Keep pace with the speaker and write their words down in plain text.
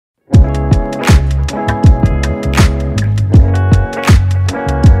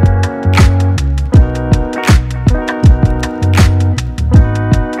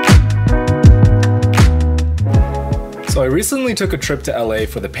recently took a trip to LA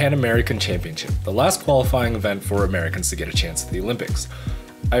for the Pan American Championship, the last qualifying event for Americans to get a chance at the Olympics.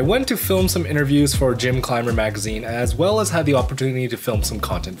 I went to film some interviews for Geek Climber magazine, as well as had the opportunity to film some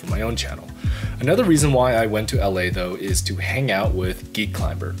content for my own channel. Another reason why I went to LA though is to hang out with Geek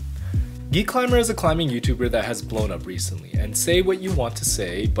Climber. Geek Climber is a climbing YouTuber that has blown up recently, and say what you want to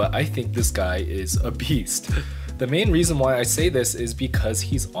say, but I think this guy is a beast. The main reason why I say this is because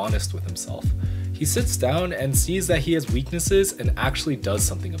he's honest with himself. He sits down and sees that he has weaknesses and actually does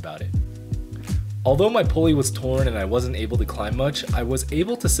something about it. Although my pulley was torn and I wasn't able to climb much, I was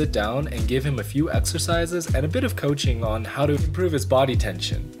able to sit down and give him a few exercises and a bit of coaching on how to improve his body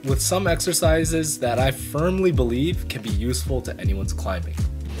tension, with some exercises that I firmly believe can be useful to anyone's climbing.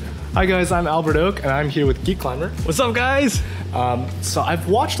 Hi guys, I'm Albert Oak and I'm here with Geek Climber. What's up guys? So I've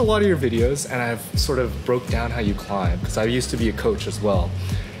watched a lot of your videos and I've sort of broke down how you climb because I used to be a coach as well.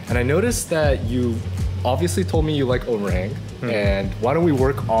 And I noticed that you obviously told me you like overhang, and why don't we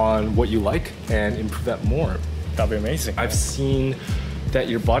work on what you like and improve that more? That'd be amazing. I've seen that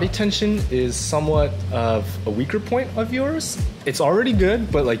your body tension is somewhat of a weaker point of yours. It's already good,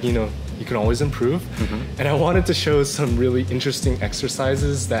 but like, you know, you can always improve. And I wanted to show some really interesting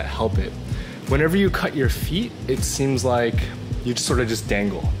exercises that help it. Whenever you cut your feet, it seems like you sort of just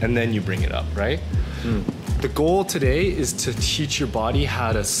dangle and then you bring it up, right? The goal today is to teach your body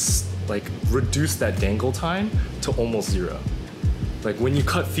how to reduce that dangle time to almost zero. Like when you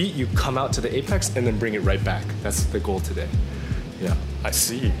cut feet, you come out to the apex and then bring it right back. That's the goal today. Yeah. I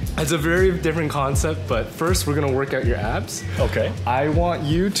see. It's a very different concept, but first we're gonna work out your abs. Okay. I want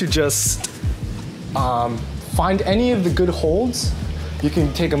you to just find any of the good holds. You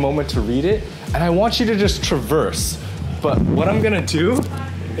can take a moment to read it, and I want you to just traverse. But what I'm gonna do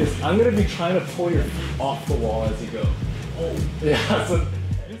is I'm gonna be trying to pull your feet off the wall as you go. Yeah. So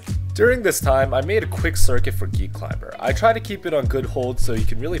during this time, I made a quick circuit for Geek Climber. I try to keep it on good holds so he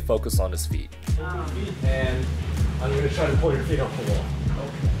can really focus on his feet. And I'm gonna try to pull your feet off the wall.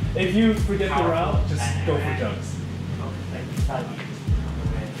 Okay. If you forget the route, just go for jumps. Come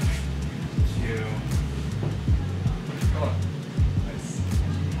on. Nice.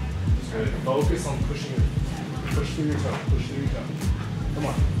 Good. Focus on pushing your feet. Push through your toe. Push through your toe. Come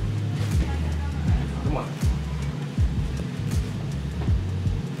on. Come on.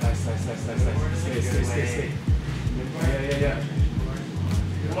 Nice. Stay. Yeah.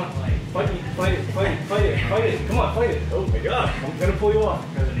 Come on. Fight it. Come on, fight it. Oh my god. I'm gonna pull you off.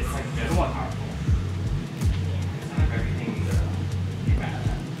 Come on.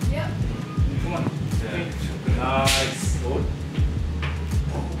 Yep. Come on. Nice. Good.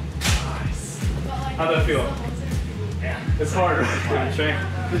 Nice. How'd that feel? Yeah. It's harder.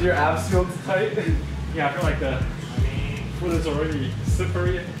 Did your abs feel tight? Yeah, I feel like the foot is already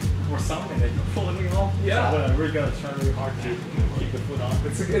slippery or something. They pulling me off. Yeah. So I really gotta try really hard to keep the foot on.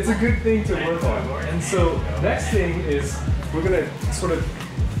 It's a good thing to work on. And so next thing is we're gonna sort of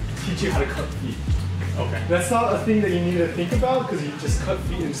teach you how to cut feet. Okay. That's not a thing that you need to think about because you just cut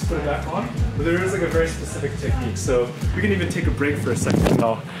feet and just put it back on. But there is like a very specific technique. So we can even take a break for a second and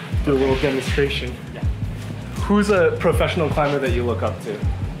I'll do a little demonstration. Yeah. Who's a professional climber that you look up to?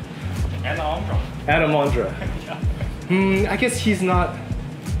 Adam Ondra. Yeah. I guess he's not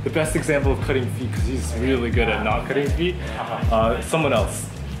the best example of cutting feet because he's really good at not cutting feet. Someone else.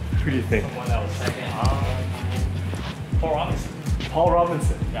 Who do you think? Someone else. Paul Robinson. Paul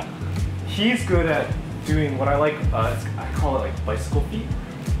Robinson. Yeah. He's good at doing what I like, I call it like bicycle feet.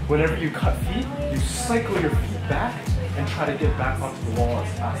 Whenever you cut feet, you cycle your feet back and try to get back onto the wall as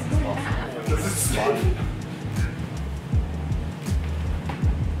fast as possible. This is fun.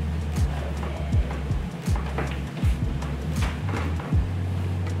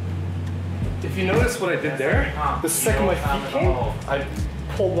 If you notice what I did there, the second my feet came, I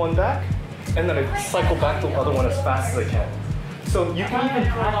pulled one back and then I cycle back the other one as fast as I can. So you can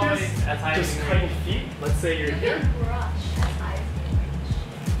even practice just cutting feet. Let's say you're here.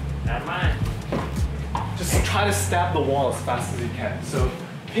 Just try to stab the wall as fast as you can. So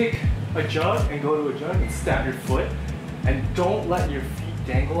pick a jug and go to a jug and stab your foot. And don't let your feet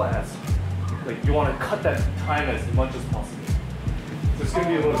dangle as, like you want to cut that time as much as possible. So it's going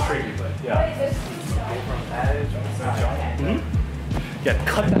to be a little tricky, but yeah. Yeah,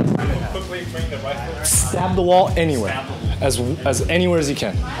 cut that time in half. Quickly bring the right foot. Stab the wall anywhere, as anywhere as you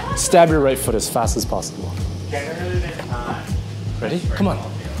can. Stab your right foot as fast as possible. Ready? Come on.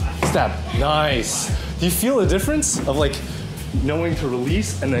 Stab. Nice. Do you feel the difference of like knowing to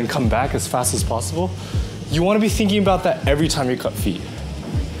release and then come back as fast as possible? You want to be thinking about that every time you cut feet. I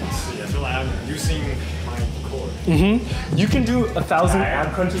feel like I'm using my core. You can do 1,000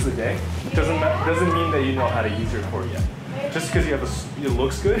 ab crunches a day. Doesn't mean that you know how to use your core yet. just because you have it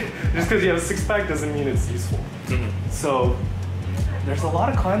looks good, just because you have a six-pack doesn't mean it's useful. So there's a lot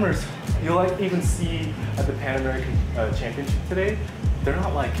of climbers you'll like even see at the Pan American Championship today. They're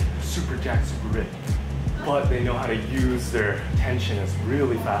not like super jacked, super ripped, but they know how to use their tension as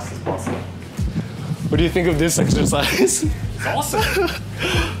really fast as possible. What do you think of this exercise? It's awesome.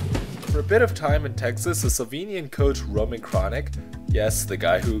 For a bit of time in Texas, a Slovenian coach, Roman Kronik, yes, the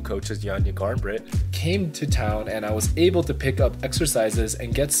guy who coaches Janja Garnbret, came to town, and I was able to pick up exercises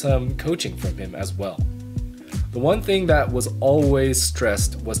and get some coaching from him as well. The one thing that was always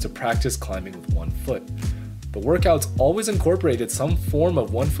stressed was to practice climbing with one foot. The workouts always incorporated some form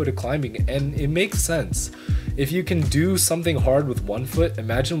of one-footed climbing, and it makes sense. If you can do something hard with one foot,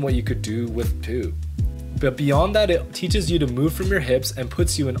 imagine what you could do with two. But beyond that, it teaches you to move from your hips and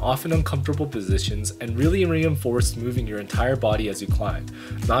puts you in often uncomfortable positions and really reinforces moving your entire body as you climb,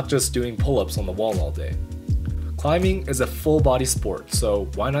 not just doing pull-ups on the wall all day. Climbing is a full body sport, so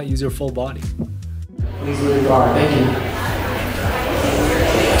why not use your full body? Please move your arm. Thank you.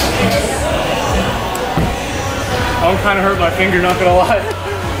 I'm kind of hurt my finger, not gonna lie.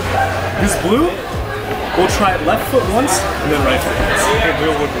 This blue, we'll try it left foot once and then right foot once. Okay,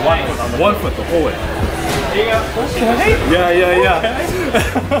 we'll work one foot the whole way. Okay. Yeah.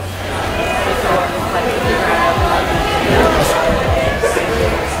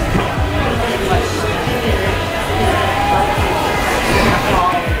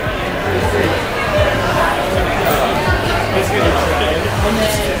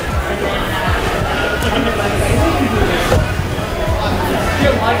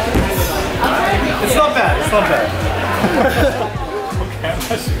 It's not bad, it's not bad.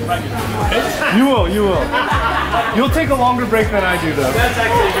 You will. You'll take a longer break than I do though. That's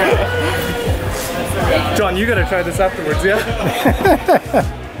actually great. John, you gotta try this afterwards, yeah?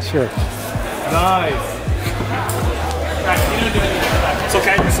 Sure. Nice. It's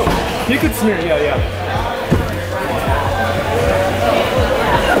okay. You could smear, yeah.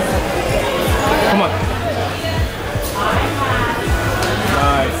 Come on.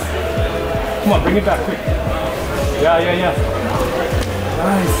 Nice. Come on, bring it back quick. Yeah.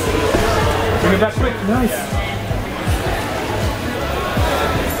 Nice. Bring it back quick. Nice.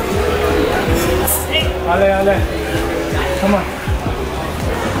 Ale. Come on.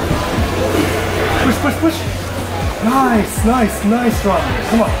 Push. Nice, Ron.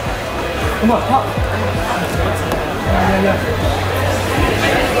 Come on, pop. Yeah.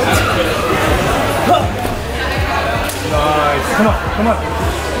 Nice. Come on.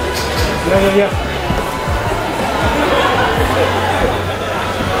 Yeah.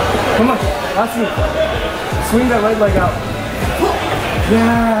 Come on, last move. Swing that right leg out.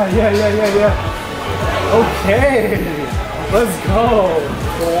 Yeah. Okay, let's go.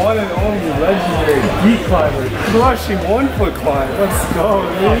 The one and only legendary Geek Climber crushing 1 foot climb. Let's go,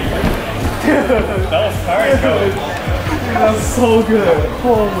 dude. That was hard, coach. That was so good.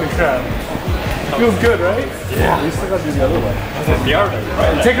 Holy crap. Feels good, right? Yeah. You still gotta do the other one. The other,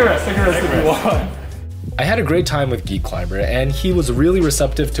 right? Take a rest if you want. I had a great time with Geek Climber, and he was really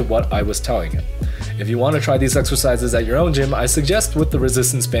receptive to what I was telling him. If you want to try these exercises at your own gym, I suggest with the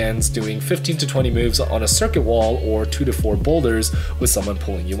resistance bands doing 15 to 20 moves on a circuit wall or 2 to 4 boulders with someone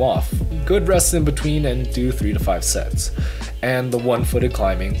pulling you off. Good rests in between and do 3 to 5 sets. And the one-footed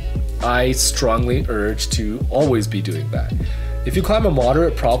climbing, I strongly urge to always be doing that. If you climb a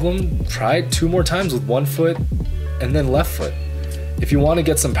moderate problem, try it 2 more times with 1 foot and then left foot. If you want to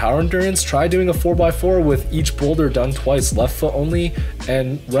get some power endurance, try doing a 4x4 with each boulder done twice, left foot only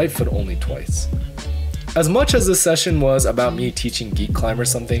and right foot only twice. As much as this session was about me teaching Geek Climber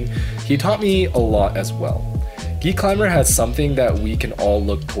something, he taught me a lot as well. Geek Climber has something that we can all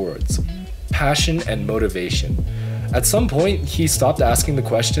look towards: passion and motivation. At some point, he stopped asking the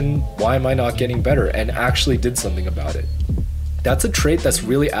question, why am I not getting better, and actually did something about it. That's a trait that's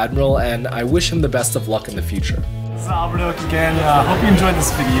really admirable, and I wish him the best of luck in the future. This is Alberto again. Hope you enjoyed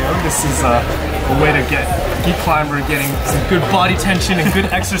this video. This is a way to get Geek Climber getting some good body tension and good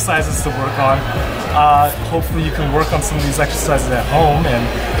exercises to work on. Hopefully you can work on some of these exercises at home and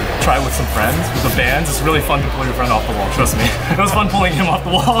try it with some friends, with the bands. It's really fun to pull your friend off the wall, trust me. It was fun pulling him off the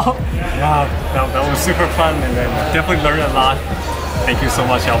wall. Yeah, that was super fun, and then definitely learned a lot. Thank you so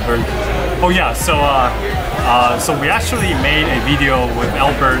much, Albert. Oh yeah, so we actually made a video with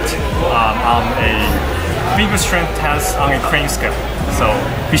Albert on a finger strength test on a crane scale. So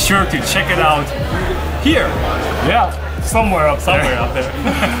be sure to check it out here. Yeah, somewhere up there.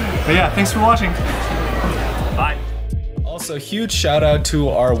 But yeah, thanks for watching. Bye. Also, huge shout out to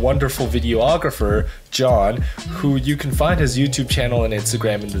our wonderful videographer, John, who you can find his YouTube channel and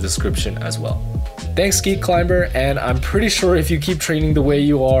Instagram in the description as well. Thanks, Geek Climber, and I'm pretty sure if you keep training the way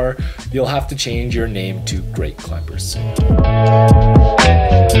you are, you'll have to change your name to Great Climbers soon.